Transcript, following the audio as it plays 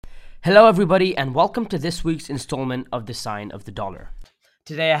Hello, everybody, and welcome to this week's installment of The Sign of the Dollar.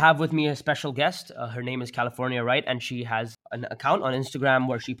 Today, I have with me a special guest. Her name is California Wright, and she has an account on Instagram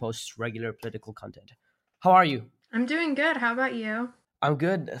where she posts regular political content. How are you? I'm doing good. How about you? I'm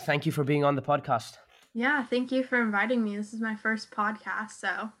good. Thank you for being on the podcast. Yeah, thank you for inviting me. This is my first podcast,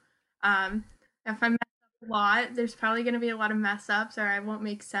 so um, if I mess up a lot, there's probably going to be a lot of mess ups or I won't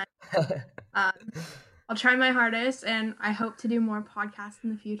make sense. Um, I'll try my hardest, and I hope to do more podcasts in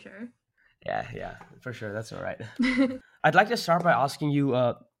the future. Yeah, for sure. That's all right. I'd like to start by asking you,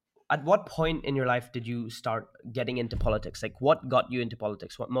 at what point in your life did you start getting into politics? Like, what got you into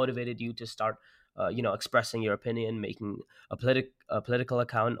politics? What motivated you to start, expressing your opinion, making a political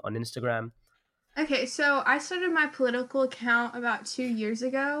account on Instagram? Okay, so I started my political account about 2 years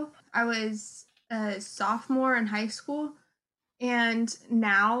ago. I was a sophomore in high school. And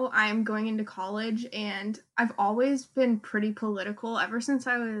now I'm going into college, and I've always been pretty political. Ever since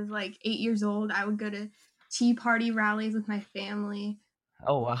I was like 8 years old, I would go to Tea Party rallies with my family,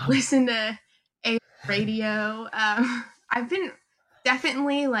 Oh, wow. listen to a radio. I've been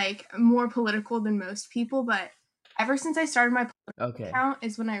definitely like more political than most people, but ever since I started my Okay. account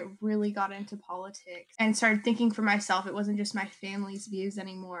is when I really got into politics and started thinking for myself. It wasn't just my family's views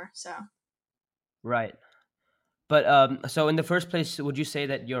anymore. So Right. But so in the first place, would you say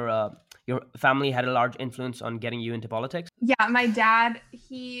that your family had a large influence on getting you into politics? yeah, my dad,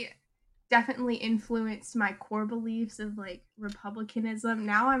 he definitely influenced my core beliefs of like republicanism.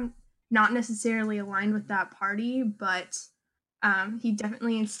 Now I'm not necessarily aligned with that party, but he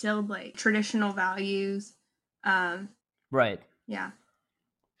definitely instilled like traditional values. um Right. yeah.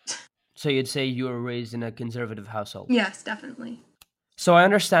 So you'd say you were raised in a conservative household. Yes, definitely. So I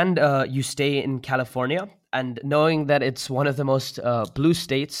understand you stay in California, and knowing that it's one of the most blue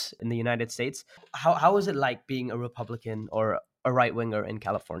states in the United States, how is it like being a Republican or a right winger in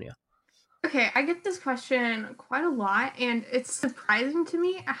California? Okay, I get this question quite a lot, and it's surprising to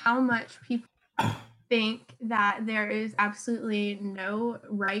me how much people think that there is absolutely no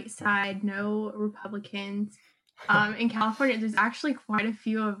right side, no Republicans. In California, there's actually quite a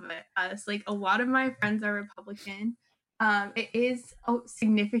few of us. Like a lot of my friends are Republican. It is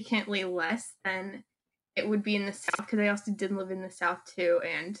significantly less than it would be in the South because I also did live in the South too,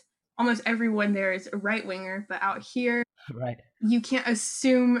 and almost everyone there is a right winger. But out here, Right. you can't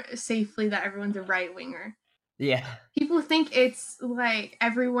assume safely that everyone's a right winger. Yeah. People think it's like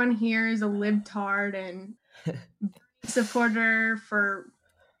everyone here is a libtard and supporter for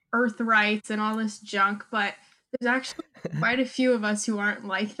Earth rights and all this junk, but there's actually quite a few of us who aren't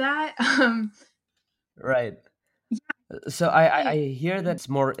like that. Right. So I Yeah, hear that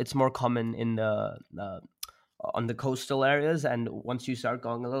it's more common in the on the coastal areas, and once you start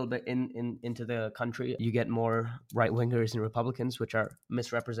going a little bit into the country, you get more right wingers and Republicans, which are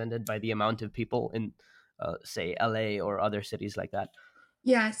misrepresented by the amount of people in, say, LA or other cities like that.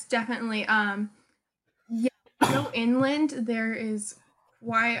 yes, definitely. Yeah, go inland, there is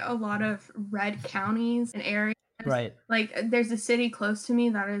quite a lot of red counties and areas. Right. Like, there's a city close to me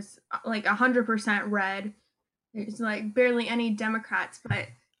that is like 100% red. There's like barely any Democrats, but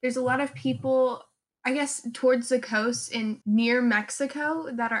there's a lot of people, I guess, towards the coast and near Mexico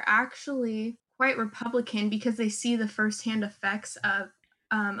that are actually quite Republican because they see the firsthand effects of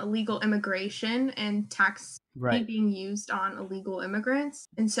illegal immigration and tax money Right. being used on illegal immigrants.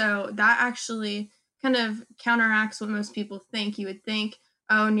 And so that actually kind of counteracts what most people think. You would think,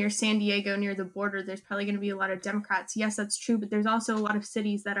 oh, near San Diego, near the border, there's probably going to be a lot of Democrats. Yes, that's true, but there's also a lot of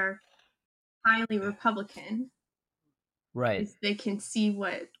cities that are highly Republican Right. because they can see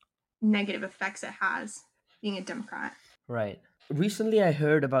what negative effects it has being a Democrat. Right. Recently, I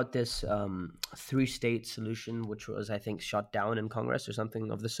heard about this three-state solution, which was, I think, shot down in Congress or something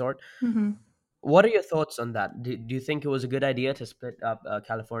of the sort. Hmm. What are your thoughts on that? Do you think it was a good idea to split up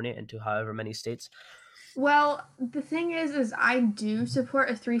California into however many states? Well, the thing is I do support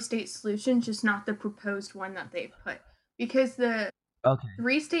a three-state solution, just not the proposed one that they put. Because the Okay.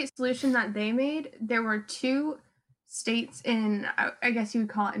 three-state solution that they made, there were two states in, I guess you would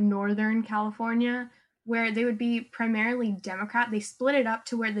call it Northern California, where they would be primarily Democrat. They split it up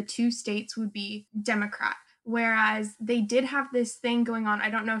to where the two states would be Democrat. Whereas they did have this thing going on. I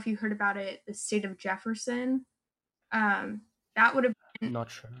don't know if you heard about it, the state of Jefferson. That would have been Not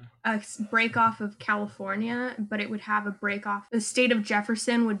sure. a break off of California, but it would have a break off. The state of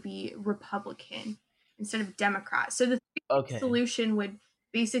Jefferson would be Republican instead of Democrat. So the Okay. solution would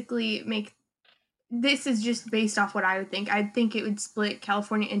basically make, this is just based off what I would think. I think it would split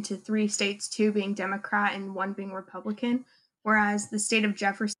California into three states, two being Democrat and one being Republican. Whereas the state of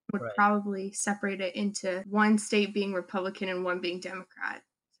Jefferson would Right. probably separate it into one state being Republican and one being Democrat.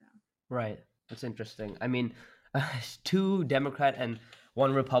 So. Right. That's interesting. I mean, two Democrat and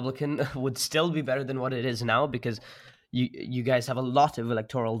one Republican would still be better than what it is now, because you guys have a lot of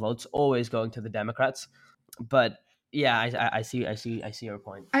electoral votes always going to the Democrats. But yeah, I see your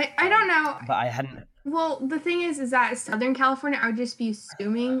point. I don't know. But I hadn't. Well, the thing is that Southern California, I would just be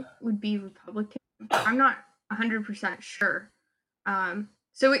assuming would be Republican. I'm not 100% sure.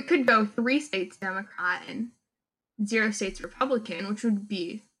 So it could go 3 states Democrat and 0 states Republican, which would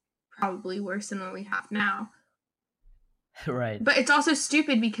be probably worse than what we have now. Right. But it's also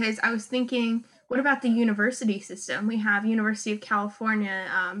stupid because I was thinking, what about the university system? We have University of California,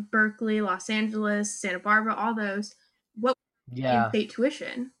 Berkeley, Los Angeles, Santa Barbara, all those. What Yeah. in-state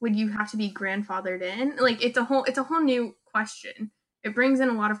tuition? Would you have to be grandfathered in? Like it's a whole new question. It brings in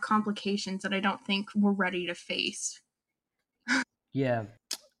a lot of complications that I don't think we're ready to face. Yeah.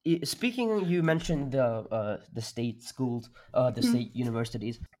 Speaking, you mentioned the state schools, the state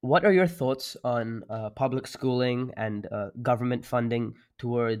universities. What are your thoughts on public schooling and government funding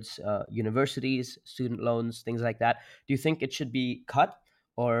towards universities, student loans, things like that? Do you think it should be cut,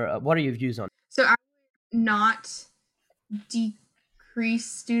 or what are your views on? So I would not decrease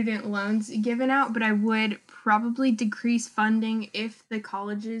student loans given out, but I would probably decrease funding if the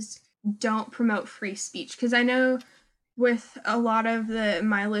colleges don't promote free speech. Because I know with a lot of the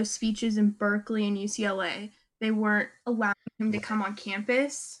Milo speeches in Berkeley and UCLA, they weren't allowing him to come on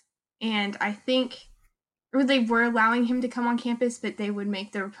campus. And I think, or they were allowing him to come on campus, but they would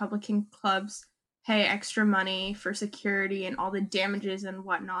make the Republican clubs pay extra money for security and all the damages and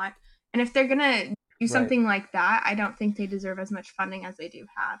whatnot. And if they're going to do something like that, I don't think they deserve as much funding as they do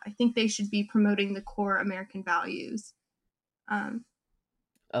have. I think they should be promoting the core American values.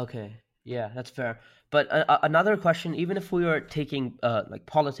 Okay, yeah, that's fair. But another question, even if we were taking like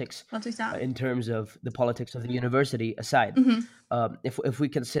politics in terms of the politics of the university aside, if we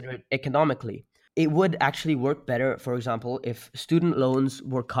consider it economically, it would actually work better, for example, if student loans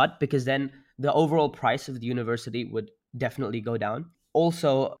were cut, because then the overall price of the university would definitely go down.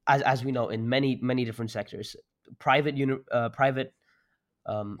 Also, as we know, in many different sectors, private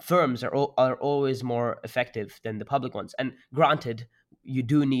firms are always more effective than the public ones. And granted, you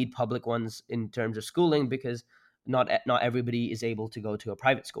do need public ones in terms of schooling, because not everybody is able to go to a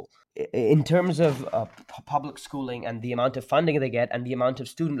private school. In terms of public schooling and the amount of funding they get and the amount of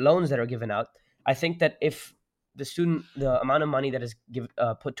student loans that are given out, I think that if the amount of money that is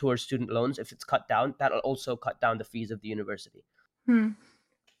put towards student loans, if it's cut down, that'll also cut down the fees of the university. Well,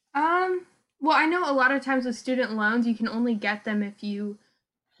 I know a lot of times with student loans, you can only get them if you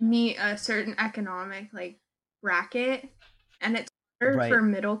meet a certain economic bracket, and it's harder for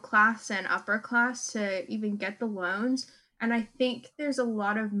middle class and upper class to even get the loans. And I think there's a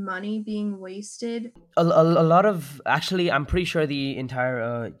lot of money being wasted. A lot of, actually, I'm pretty sure the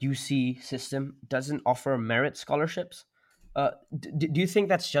entire UC system doesn't offer merit scholarships. Do you think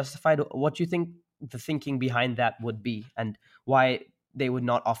that's justified? What do you think the thinking behind that would be, and why they would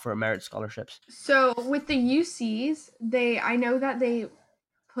not offer merit scholarships? So with the UCs, I know that they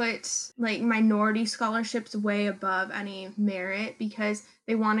put minority scholarships way above any merit, because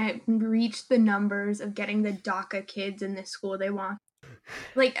they want to reach the numbers of getting the DACA kids in this school. They want,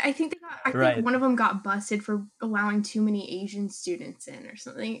 I think one of them got busted for allowing too many Asian students in or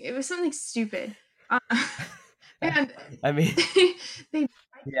something. It was something stupid. And I mean, I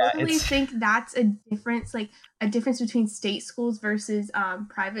totally think that's a difference between state schools versus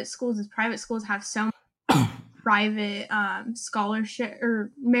private schools. Is private schools have so much private scholarship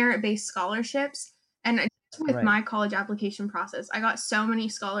or merit-based scholarships, and with my college application process, I got so many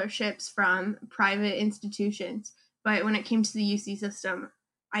scholarships from private institutions, but when it came to the UC system,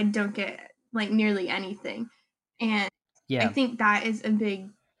 I don't get nearly anything. And I think that is a big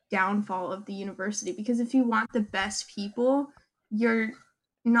downfall of the university, because if you want the best people, you're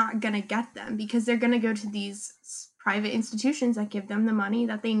not going to get them, because they're going to go to these private institutions that give them the money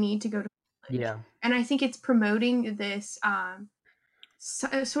that they need to go to college. And I think it's promoting this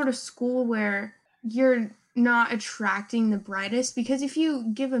sort of school where you're not attracting the brightest, because if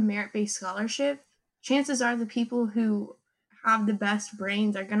you give a merit-based scholarship, chances are the people who have the best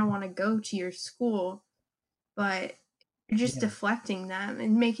brains are going to want to go to your school, but you're just deflecting them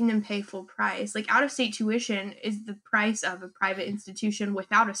and making them pay full price. Out-of-state tuition is the price of a private institution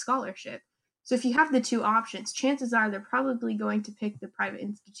without a scholarship. So if you have the two options, chances are they're probably going to pick the private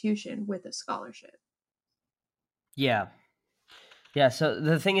institution with a scholarship. Yeah. So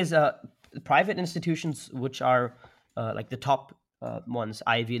the thing is, private institutions, which are the top ones,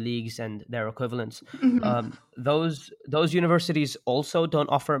 Ivy Leagues and their equivalents, those universities also don't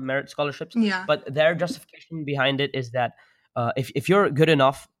offer merit scholarships. But their justification behind it is that if you're good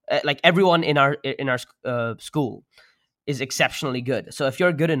enough like everyone in our school is exceptionally good. So if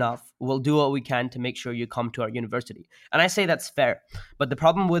you're good enough, we'll do what we can to make sure you come to our university. And I say that's fair. But the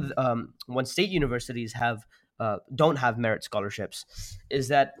problem with when state universities have don't have merit scholarships is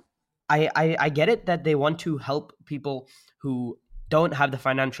that I get it that they want to help people who don't have the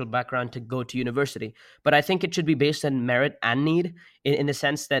financial background to go to university, but I think it should be based on merit and need, in the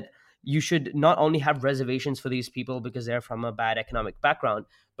sense that you should not only have reservations for these people because they're from a bad economic background,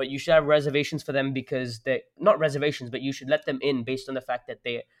 but you should have reservations for them because they not reservations, but you should let them in based on the fact that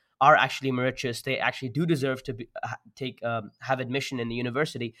they are actually meritorious. They actually do deserve to take have admission in the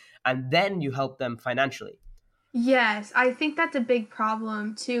university, and then you help them financially. Yes, I think that's a big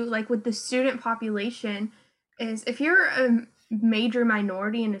problem too. Like with the student population, is if you're a major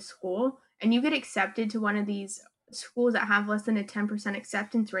minority in a school and you get accepted to one of these schools that have less than a 10%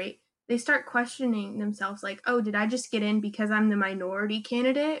 acceptance rate, they start questioning themselves like, oh, did I just get in because I'm the minority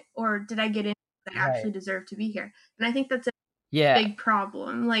candidate, or did I get in because I Right. actually deserve to be here? And I think that's a Yeah. big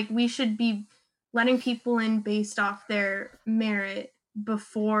problem. Like we should be letting people in based off their merit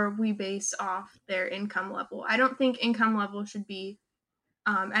before we base off their income level. I don't think income level should be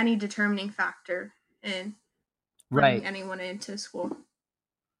any determining factor in letting Right. anyone into school.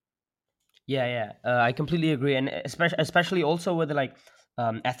 Yeah, yeah, I completely agree, and especially also with like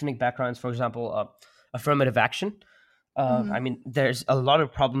ethnic backgrounds, for example, affirmative action. I Hmm. mean, there's a lot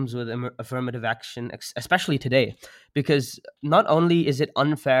of problems with affirmative action, especially today, because not only is it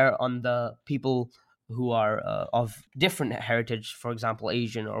unfair on the people who are of different heritage, for example,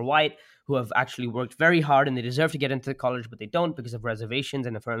 Asian or white, who have actually worked very hard and they deserve to get into college, but they don't because of reservations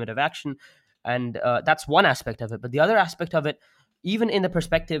and affirmative action. And that's one aspect of it. But the other aspect of it, even in the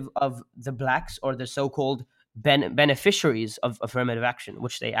perspective of the blacks or the so-called beneficiaries of affirmative action,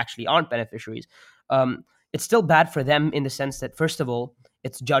 which they actually aren't beneficiaries, it's still bad for them in the sense that, first of all,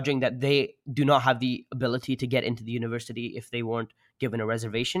 it's judging that they do not have the ability to get into the university if they weren't given a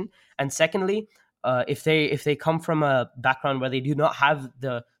reservation, and secondly, if they come from a background where they do not have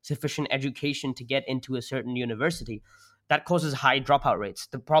the sufficient education to get into a certain university, that causes high dropout rates.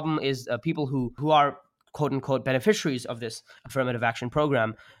 The problem is people who are quote unquote beneficiaries of this affirmative action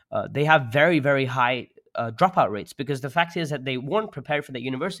program, they have very, very high dropout rates, because the fact is that they weren't prepared for that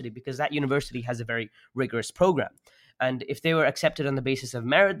university, because that university has a very rigorous program. And if they were accepted on the basis of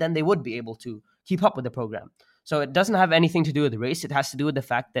merit, then they would be able to keep up with the program. So it doesn't have anything to do with the race. It has to do with the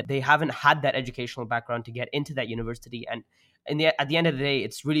fact that they haven't had that educational background to get into that university. And at the end of the day,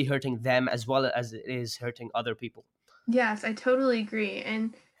 it's really hurting them as well as it is hurting other people. Yes, I totally agree.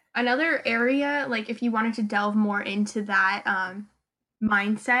 And another area, like if you wanted to delve more into that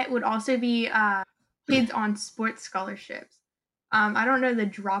mindset, would also be kids on sports scholarships. I don't know the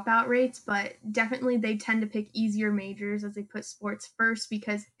dropout rates, but definitely they tend to pick easier majors as they put sports first,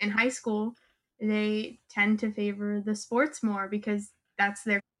 because in high school they tend to favor the sports more because that's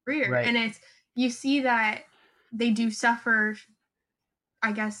their career. Right. And it's you see that they do suffer.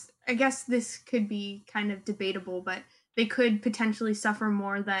 I guess this could be kind of debatable, but they could potentially suffer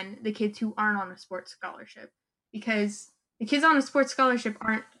more than the kids who aren't on a sports scholarship, because the kids on a sports scholarship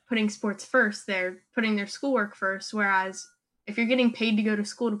aren't putting sports first, they're putting their schoolwork first, whereas if you're getting paid to go to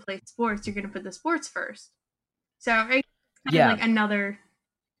school to play sports, you're going to put the sports first. So it's kind of Yeah. like another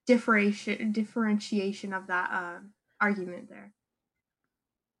differentiation of that argument there.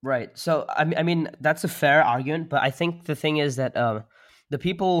 Right. So I mean that's a fair argument, but I think the thing is that the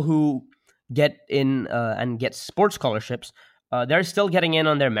people who get in and get sports scholarships, they're still getting in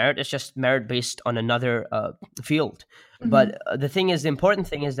on their merit. It's just merit based on another field. Hmm. But the thing is, the important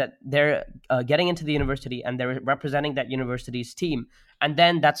thing is that they're getting into the university and they're representing that university's team, and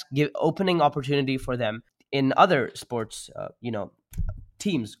then that's opening opportunity for them in other sports,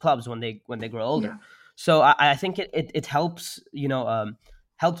 teams, clubs when they grow older. Yeah. So I think it helps,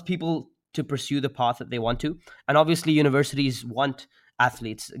 helps people to pursue the path that they want to. And obviously universities want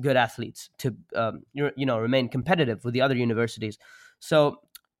athletes, good athletes, to remain competitive with the other universities. So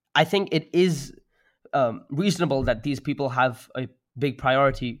I think it is reasonable that these people have a big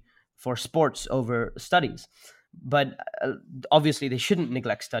priority for sports over studies. But obviously, they shouldn't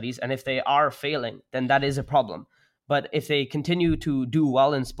neglect studies. And if they are failing, then that is a problem. But if they continue to do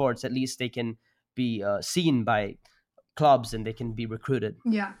well in sports, at least they can be seen by clubs and they can be recruited.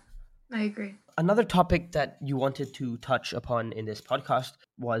 Yeah, I agree. Another topic that you wanted to touch upon in this podcast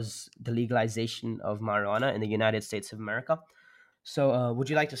was the legalization of marijuana in the United States of America. So, would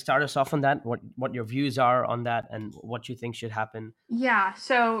you like to start us off on that? What your views are on that, and what you think should happen? Yeah,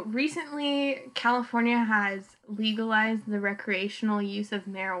 so recently California has legalized the recreational use of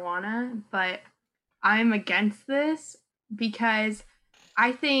marijuana, but I'm against this because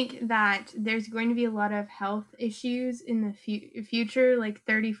I think that there's going to be a lot of health issues in the future, like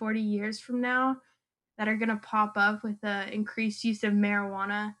 30, 40 years from now, that are going to pop up with the increased use of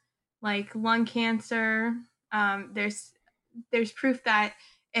marijuana, like lung cancer. There's proof that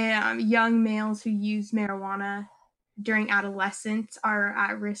young males who use marijuana during adolescence are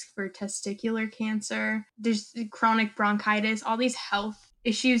at risk for testicular cancer. There's chronic bronchitis, all these health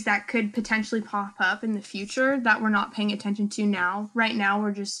issues that could potentially pop up in the future that we're not paying attention to now. Right now,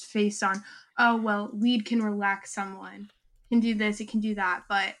 we're just faced on, oh, well, weed can relax someone, can do this, it can do that.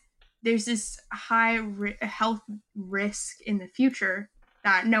 But there's this high health risk in the future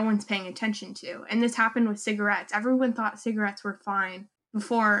that no one's paying attention to. And this happened with cigarettes. Everyone thought cigarettes were fine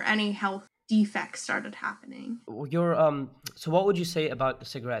before any health defects started happening. So what would you say about the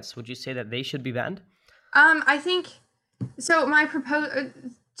cigarettes? Would you say that they should be banned? I think so. My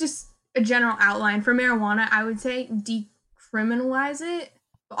just a general outline for marijuana, I would say decriminalize it,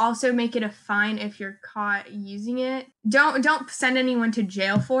 but also make it a fine if you're caught using it. Don't send anyone to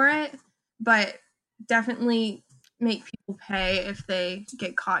jail for it, but definitely make people pay if they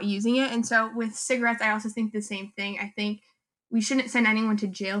get caught using it. And so with cigarettes, I also think the same thing. I think we shouldn't send anyone to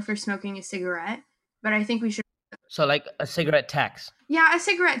jail for smoking a cigarette, but I think we should. So like a cigarette tax. Yeah, a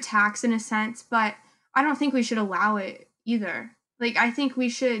cigarette tax in a sense, but I don't think we should allow it either. Like, I think we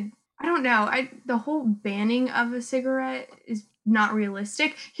should, I don't know, the whole banning of a cigarette is not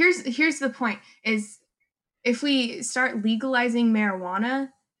realistic. Here's the point, is if we start legalizing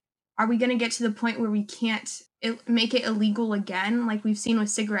marijuana, are we going to get to the point where we can't make it illegal again, like we've seen with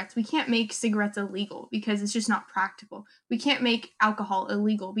cigarettes? We can't make cigarettes illegal because it's just not practical. We can't make alcohol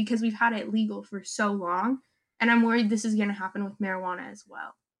illegal because we've had it legal for so long. And I'm worried this is going to happen with marijuana as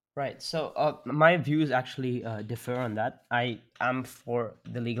well. Right. So my views actually differ on that. I am for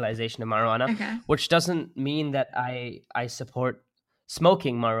the legalization of marijuana, Okay. which doesn't mean that I support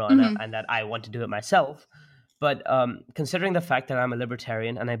smoking marijuana and that I want to do it myself. But considering the fact that I'm a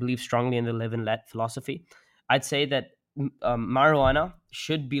libertarian and I believe strongly in the live and let philosophy, I'd say that marijuana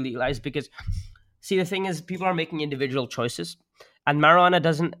should be legalized because, see, the thing is, people are making individual choices. And marijuana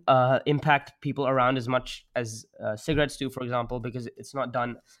doesn't impact people around as much as cigarettes do, for example, because it's not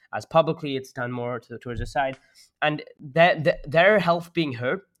done as publicly. It's done more towards the side. And their health being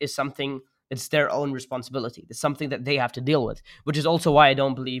hurt is something, it's their own responsibility. It's something that they have to deal with, which is also why I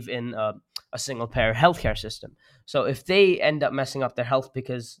don't believe in a single-payer healthcare system. So if they end up messing up their health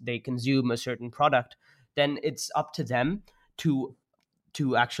because they consume a certain product, then it's up to them to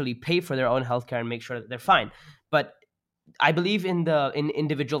actually pay for their own healthcare and make sure that they're fine. But I believe in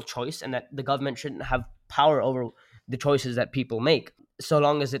individual choice, and that the government shouldn't have power over the choices that people make, so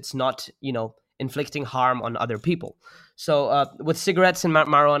long as it's not, inflicting harm on other people. So with cigarettes and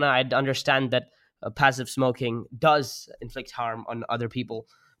marijuana, I'd understand that passive smoking does inflict harm on other people.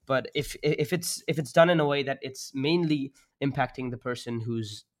 But if it's done in a way that it's mainly impacting the person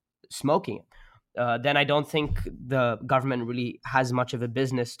who's smoking it, then I don't think the government really has much of a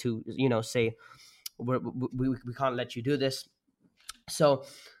business to, say, we can't let you do this. So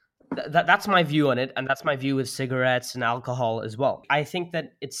that's my view on it, and that's my view with cigarettes and alcohol as well. I think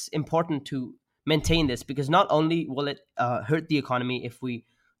that it's important to maintain this because not only will it hurt the economy if we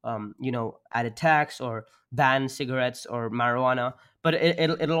add a tax or ban cigarettes or marijuana, but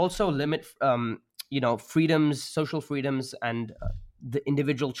it'll also limit freedoms, social freedoms, and the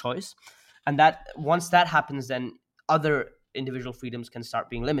individual choice. And that once that happens, then other individual freedoms can start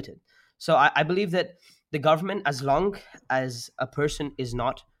being limited. So I believe that the government, as long as a person is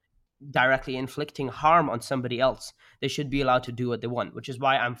not directly inflicting harm on somebody else, they should be allowed to do what they want, which is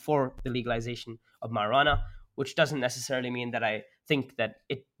why I'm for the legalization of marijuana, which doesn't necessarily mean that I think that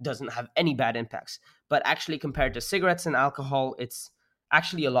it doesn't have any bad impacts. But actually, compared to cigarettes and alcohol, it's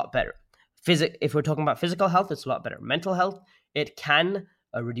actually a lot better. If we're talking about physical health, it's a lot better. Mental health, it can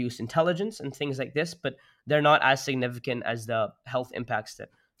reduce intelligence and things like this, but they're not as significant as the health impacts that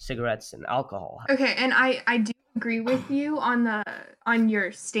cigarettes and alcohol have. Okay, and I do agree with you on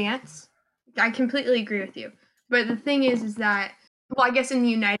your stance. I completely agree with you. But the thing is that, well, I guess in the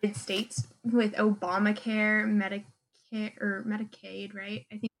United States with Obamacare, Medicare, or Medicaid, right?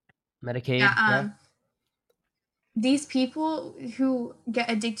 I think Medicaid, yeah. These people who get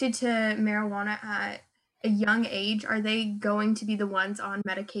addicted to marijuana at a young age, are they going to be the ones on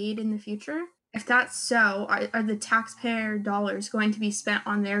Medicaid in the future? If that's so, are the taxpayer dollars going to be spent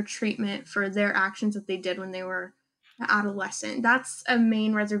on their treatment for their actions that they did when they were adolescent? That's a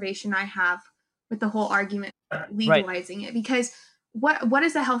main reservation I have with the whole argument of legalizing it, because what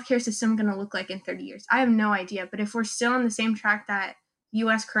is the healthcare system going to look like in 30 years? I have no idea. But if we're still on the same track that the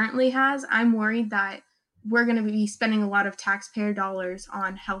U.S. currently has, I'm worried that we're going to be spending a lot of taxpayer dollars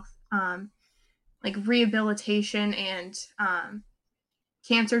on health, like rehabilitation and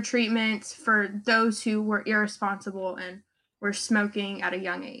cancer treatments for those who were irresponsible and were smoking at a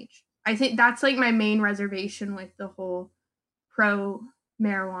young age. I think that's like my main reservation with the whole pro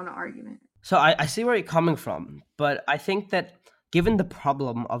marijuana argument. So I see where you're coming from, but I think that given the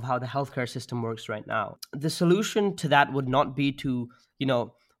problem of how the healthcare system works right now, the solution to that would not be to, you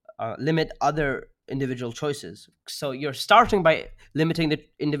know, limit other individual choices. So you're starting by limiting the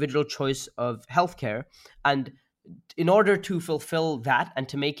individual choice of healthcare, and in order to fulfill that and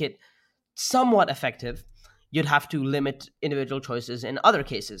to make it somewhat effective, you'd have to limit individual choices in other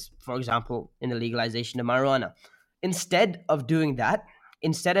cases. For example, in the legalization of marijuana. Instead of doing that,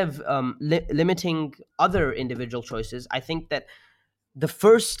 instead of limiting other individual choices, I think that the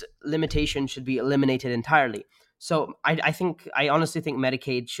first limitation should be eliminated entirely. So I honestly think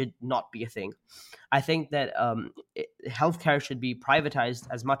Medicaid should not be a thing. I think that healthcare should be privatized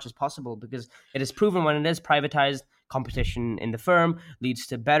as much as possible, because it is proven when it is privatized, competition in the firm leads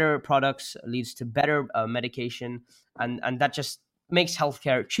to better products, leads to better medication, and that just makes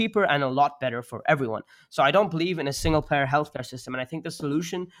healthcare cheaper and a lot better for everyone. So I don't believe in a single player healthcare system, and I think the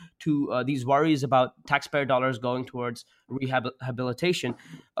solution to these worries about taxpayer dollars going towards rehabilitation,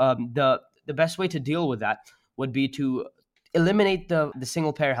 the best way to deal with that would be to eliminate the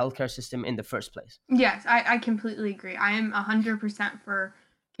single payer healthcare system in the first place. Yes, I completely agree. I am 100% for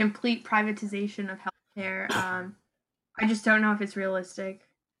complete privatization of healthcare. I just don't know if it's realistic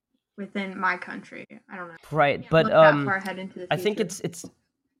within my country. I don't know. Right, Can't but look that far ahead into the I future.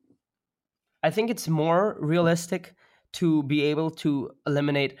 think it's more realistic to be able to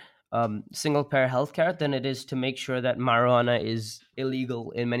eliminate single payer healthcare than it is to make sure that marijuana is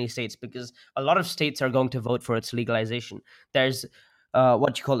illegal in many states, because a lot of states are going to vote for its legalization. There's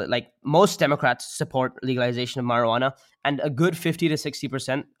what you call it, like most Democrats support legalization of marijuana, and a good 50 to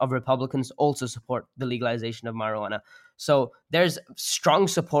 60% of Republicans also support the legalization of marijuana. So there's strong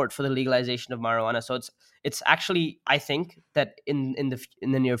support for the legalization of marijuana. So it's actually, I think that in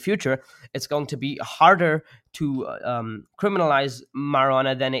the near future, it's going to be harder to criminalize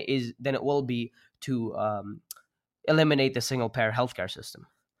marijuana than it will be to eliminate the single payer healthcare system.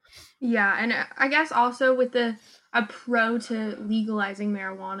 Yeah, and I guess also with a pro to legalizing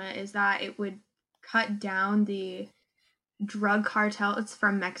marijuana is that it would cut down the drug cartels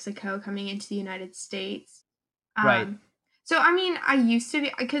from Mexico coming into the United States. Right. So I mean, I used to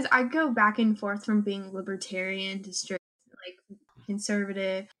be, because I go back and forth from being libertarian to strict like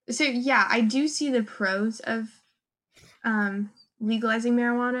conservative. So yeah, I do see the pros of legalizing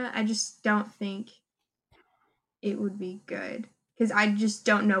marijuana. I just don't think it would be good, because I just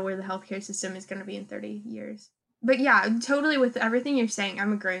don't know where the healthcare system is going to be in 30 years. But yeah, totally with everything you're saying,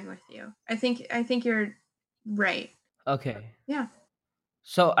 I'm agreeing with you. I think you're right. Okay. Yeah.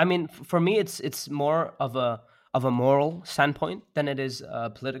 So I mean, for me, it's more of a moral standpoint than it is a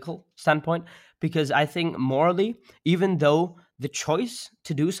political standpoint, because I think morally, even though the choice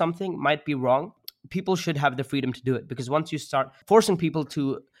to do something might be wrong, people should have the freedom to do it. Because once you start forcing people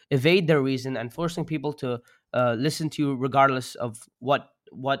to evade their reason and forcing people to listen to you regardless of what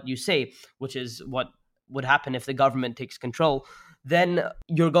you say, which is what would happen if the government takes control, then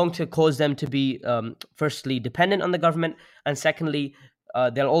you're going to cause them to be firstly dependent on the government, and secondly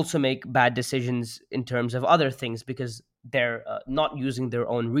they'll also make bad decisions in terms of other things because they're not using their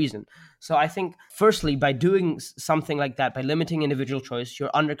own reason. So I think, firstly, by doing something like that, by limiting individual choice, you're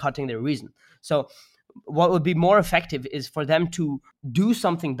undercutting their reason. So what would be more effective is for them to do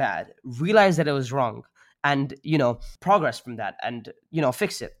something bad, realize that it was wrong, and progress from that, and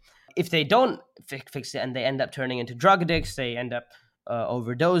fix it. If they don't fix it and they end up turning into drug addicts, they end up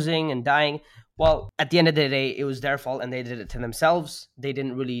overdosing and dying, well, at the end of the day, it was their fault and they did it to themselves. They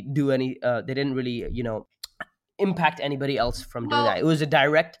didn't really do any they didn't really impact anybody else from doing that. It was a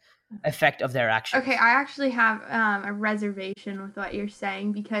direct effect of their actions. Okay, I actually have a reservation with what you're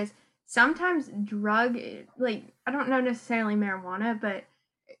saying, because sometimes like, I don't know necessarily marijuana, but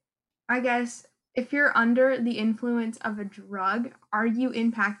I guess if you're under the influence of a drug, are you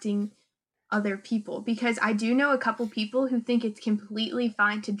impacting other people? Because I do know a couple people who think it's completely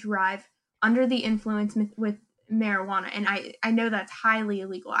fine to drive under the influence with marijuana, and I know that's highly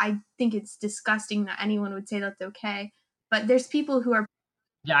illegal. I think it's disgusting that anyone would say that's okay, but there's people who are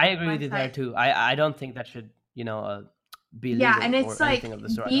Yeah, I agree with you there website. too. I don't think that should be Yeah, and legal it's or anything like of the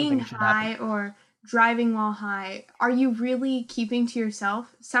sort. I don't being think it should happen. high or driving while high. Are you really keeping to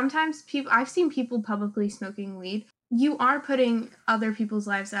yourself? Sometimes I've seen people publicly smoking weed. You are putting other people's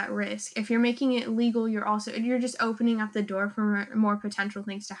lives at risk. If you're making it legal, you're just opening up the door for more potential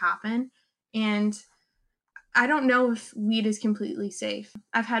things to happen. And I don't know if weed is completely safe.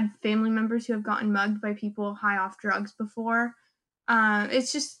 I've had family members who have gotten mugged by people high off drugs before.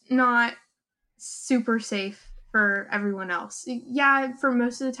 It's just not super safe for everyone else. Yeah, for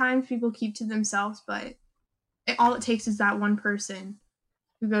most of the time, people keep to themselves, but all it takes is that one person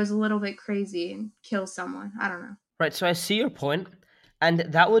who goes a little bit crazy and kills someone. I don't know. Right. So I see your point, and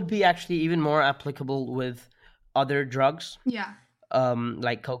that would be actually even more applicable with other drugs, Yeah.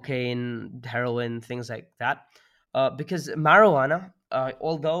 like cocaine, heroin, things like that. Because marijuana,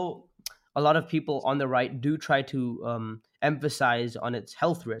 although a lot of people on the right do try to emphasize on its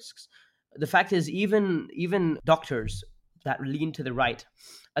health risks, the fact is even doctors that lean to the right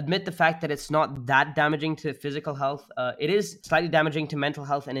admit the fact that it's not that damaging to physical health. It is slightly damaging to mental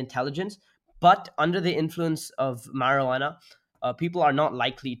health and intelligence, but under the influence of marijuana, people are not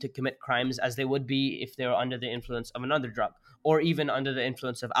likely to commit crimes as they would be if they were under the influence of another drug, or even under the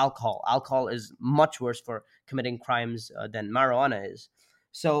influence of alcohol. Alcohol is much worse for committing crimes than marijuana is.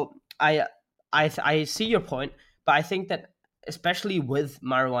 So I see your point, but I think that especially with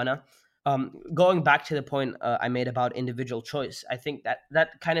marijuana, going back to the point I made about individual choice, I think that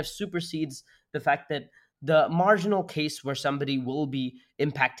that kind of supersedes the fact that the marginal case where somebody will be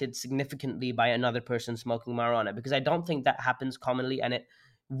impacted significantly by another person smoking marijuana, because I don't think that happens commonly, and it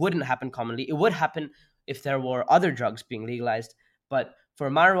wouldn't happen commonly. It would happen if there were other drugs being legalized, but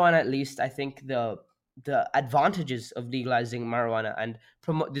for marijuana at least, I think the advantages of legalizing marijuana and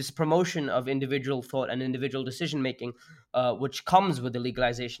this promotion of individual thought and individual decision making, which comes with the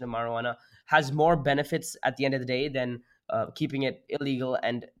legalization of marijuana, has more benefits at the end of the day than keeping it illegal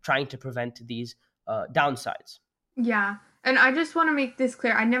and trying to prevent these downsides. Yeah. And I just want to make this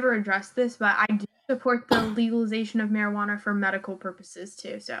clear. I never addressed this, but I do support the legalization of marijuana for medical purposes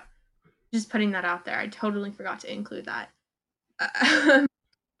too. So just putting that out there. I totally forgot to include that.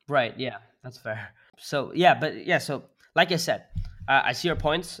 Right. Yeah, that's fair. So yeah, but yeah, so like I said, I see your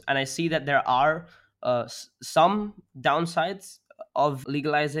points, and I see that there are some downsides of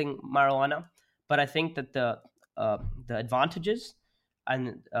legalizing marijuana, but I think that the advantages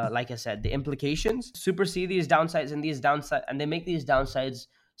and like I said, the implications supersede these downsides, and they make these downsides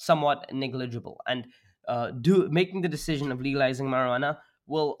somewhat negligible. And do making the decision of legalizing marijuana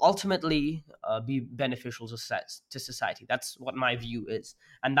will ultimately be beneficial to society. That's what my view is.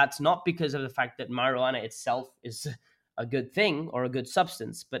 And that's not because of the fact that marijuana itself is a good thing or a good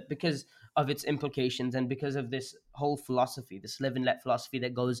substance, but because of its implications and because of this whole philosophy, this live and let philosophy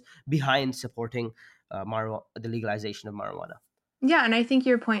that goes behind supporting the legalization of marijuana. Yeah, and I think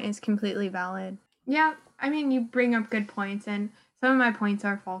your point is completely valid. Yeah, I mean, you bring up good points, and some of my points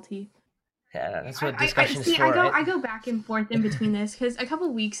are faulty. Yeah, that's what I discussion is see. for, right? I go back and forth in between this because a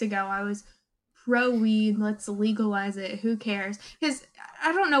couple weeks ago I was pro weed. Let's legalize it. Who cares? Because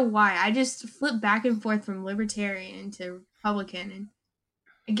I don't know why. I just flip back and forth from libertarian to Republican, and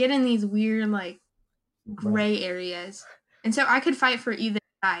I get in these weird like Right, gray areas. And so I could fight for either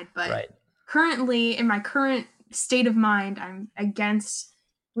side, but right, currently in my current state of mind, I'm against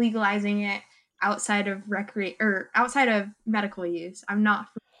legalizing it outside of medical use. I'm not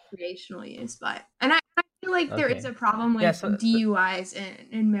for recreational use, but I feel like there is okay. a problem Yeah, with DUIs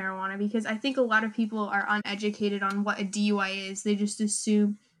in marijuana because I think a lot of people are uneducated on what a DUI is. They just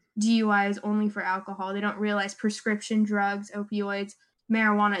assume DUI is only for alcohol. They don't realize prescription drugs, opioids,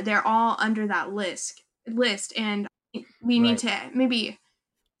 marijuana, they're all under that list, and we need right. to maybe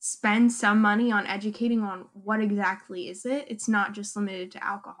spend some money on educating on what exactly is it. It's not just limited to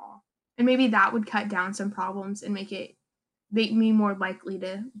alcohol. And maybe that would cut down some problems and make me more likely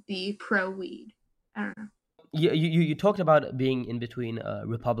to be pro weed. I don't know. You talked about being in between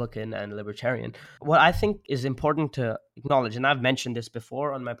Republican and Libertarian. What I think is important to acknowledge, and I've mentioned this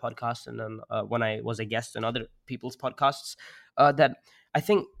before on my podcast and then, when I was a guest on other people's podcasts, that I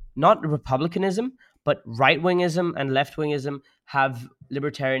think not Republicanism, but right wingism and left wingism have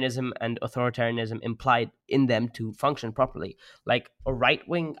libertarianism and authoritarianism implied in them to function properly. Like a right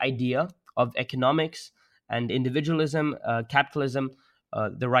wing idea of economics and individualism, capitalism,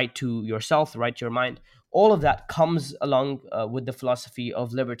 the right to yourself, the right to your mind, all of that comes along with the philosophy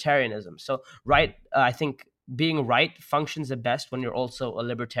of libertarianism. So, right, I think being right functions the best when you're also a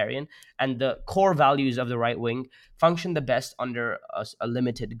libertarian, and the core values of the right wing function the best under a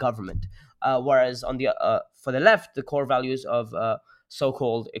limited government. Whereas on the for the left, the core values of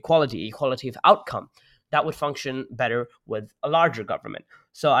so-called equality of outcome, that would function better with a larger government.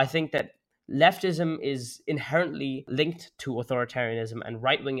 So I think that leftism is inherently linked to authoritarianism, and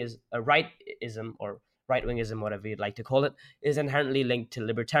rightism or right wingism, whatever you'd like to call it, is inherently linked to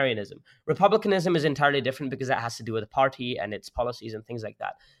libertarianism. Republicanism is entirely different because that has to do with the party and its policies and things like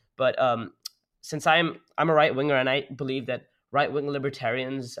that. But since I'm a right winger, and I believe that right wing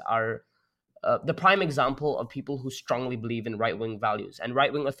libertarians are the prime example of people who strongly believe in right wing values, and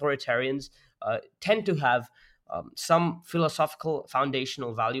right wing authoritarians tend to have some philosophical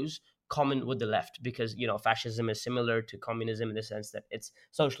foundational values common with the left, because fascism is similar to communism in the sense that it's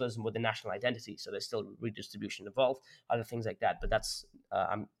socialism with a national identity, so there's still redistribution involved, other things like that, but that's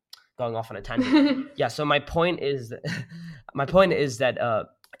I'm going off on a tangent. Yeah, so my point is that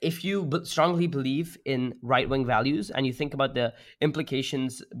if you strongly believe in right wing values and you think about the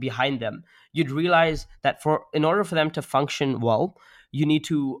implications behind them, you'd realize that in order for them to function well, you need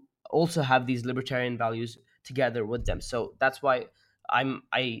to also have these libertarian values together with them. So that's why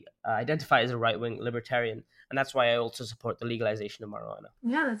I identify as a right wing libertarian, and that's why I also support the legalization of marijuana.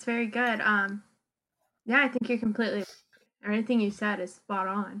 Yeah, that's very good. Yeah, I think you're completely right. Everything you said is spot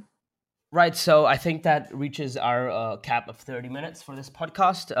on. Right, so I think that reaches our cap of 30 minutes for this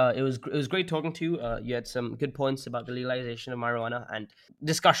podcast. It was great talking to you. You had some good points about the legalization of marijuana, and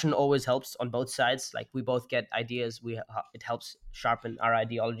discussion always helps on both sides. Like, we both get ideas. It helps sharpen our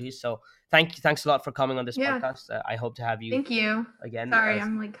ideologies. So thanks a lot for coming on this podcast. I hope to have you. Thank you Again. Sorry,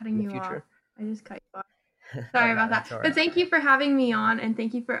 I'm like cutting you future. off. I just cut you off. Sorry about that. Right. But thank you for having me on, and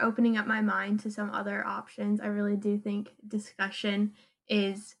thank you for opening up my mind to some other options. I really do think discussion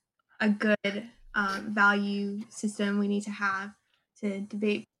is a good value system we need to have to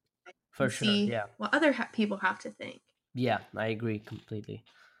debate for sure. Yeah, what other people have to think. Yeah, I agree completely.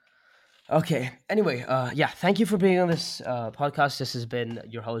 Okay. Anyway, thank you for being on this podcast. This has been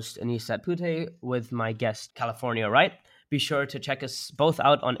your host Anisat Pute with my guest California Right. Be sure to check us both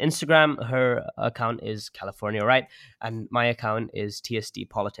out on Instagram. Her account is California Right, and my account is TSD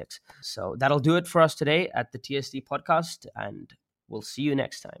Politics. So that'll do it for us today at the TSD podcast, and we'll see you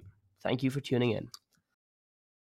next time. Thank you for tuning in.